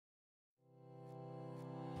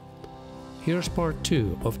Here's part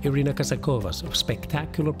 2 of Irina Kazakova's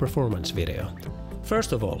spectacular performance video.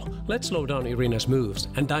 First of all, let's slow down Irina's moves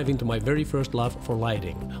and dive into my very first love for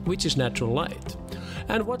lighting, which is natural light.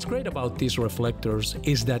 And what's great about these reflectors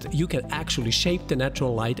is that you can actually shape the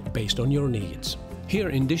natural light based on your needs. Here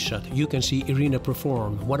in this shot you can see Irina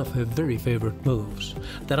perform one of her very favorite moves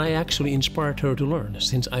that I actually inspired her to learn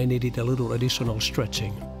since I needed a little additional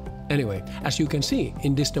stretching. Anyway, as you can see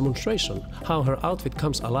in this demonstration how her outfit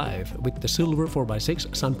comes alive with the silver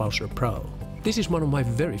 4x6 Sunbounce Pro. This is one of my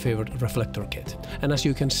very favorite reflector kit, and as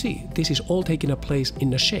you can see, this is all taking place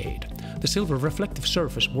in a shade. The silver reflective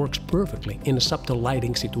surface works perfectly in a subtle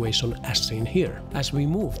lighting situation as seen here. As we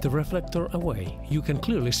move the reflector away, you can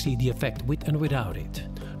clearly see the effect with and without it.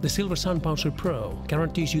 The silver Sunbounce Pro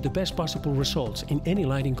guarantees you the best possible results in any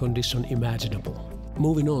lighting condition imaginable.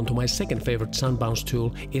 Moving on to my second favorite Sunbounce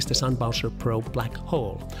tool is the Sunbounce Pro Black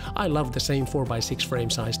Hole. I love the same 4x6 frame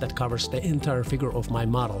size that covers the entire figure of my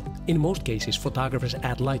model. In most cases, photographers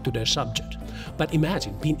add light to their subject. But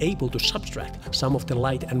imagine being able to subtract some of the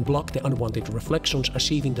light and block the unwanted reflections,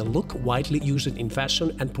 achieving the look widely used in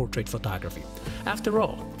fashion and portrait photography. After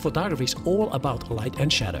all, photography is all about light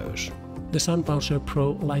and shadows. The Sunbounce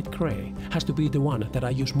Pro Light Gray has to be the one that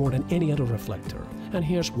I use more than any other reflector, and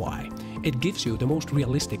here's why. It gives you the most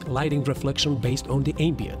realistic lighting reflection based on the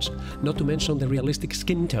ambience, not to mention the realistic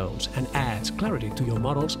skin tones, and adds clarity to your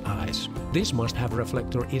model's eyes. This must-have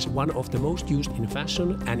reflector is one of the most used in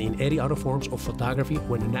fashion and in any other forms of photography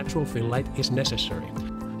when a natural fill light is necessary.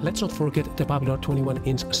 Let's not forget the popular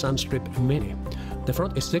 21-inch Sunstrip Mini. The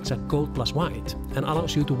front is zigzag gold plus white and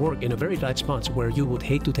allows you to work in a very tight spots where you would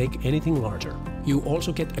hate to take anything larger. You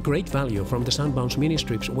also get a great value from the Sunbounce mini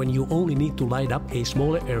strips when you only need to light up a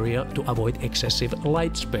smaller area to avoid excessive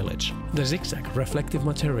light spillage. The zigzag reflective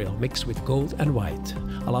material mixed with gold and white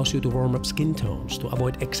allows you to warm up skin tones to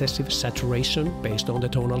avoid excessive saturation based on the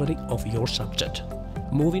tonality of your subject.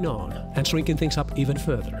 Moving on and shrinking things up even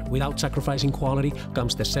further without sacrificing quality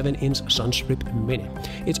comes the 7-inch Sunstrip Mini.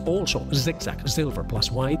 It's also zigzag silver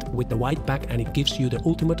plus white with the white back, and it gives you the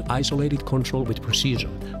ultimate isolated control with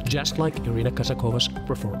precision, just like Irina Kazakova's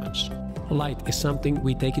performance. Light is something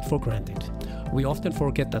we take it for granted. We often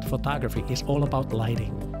forget that photography is all about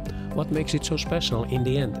lighting. What makes it so special in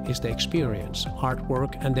the end is the experience, hard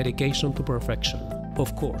work and dedication to perfection.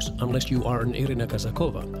 Of course, unless you are an Irina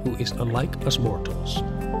Kazakova, who is unlike us mortals.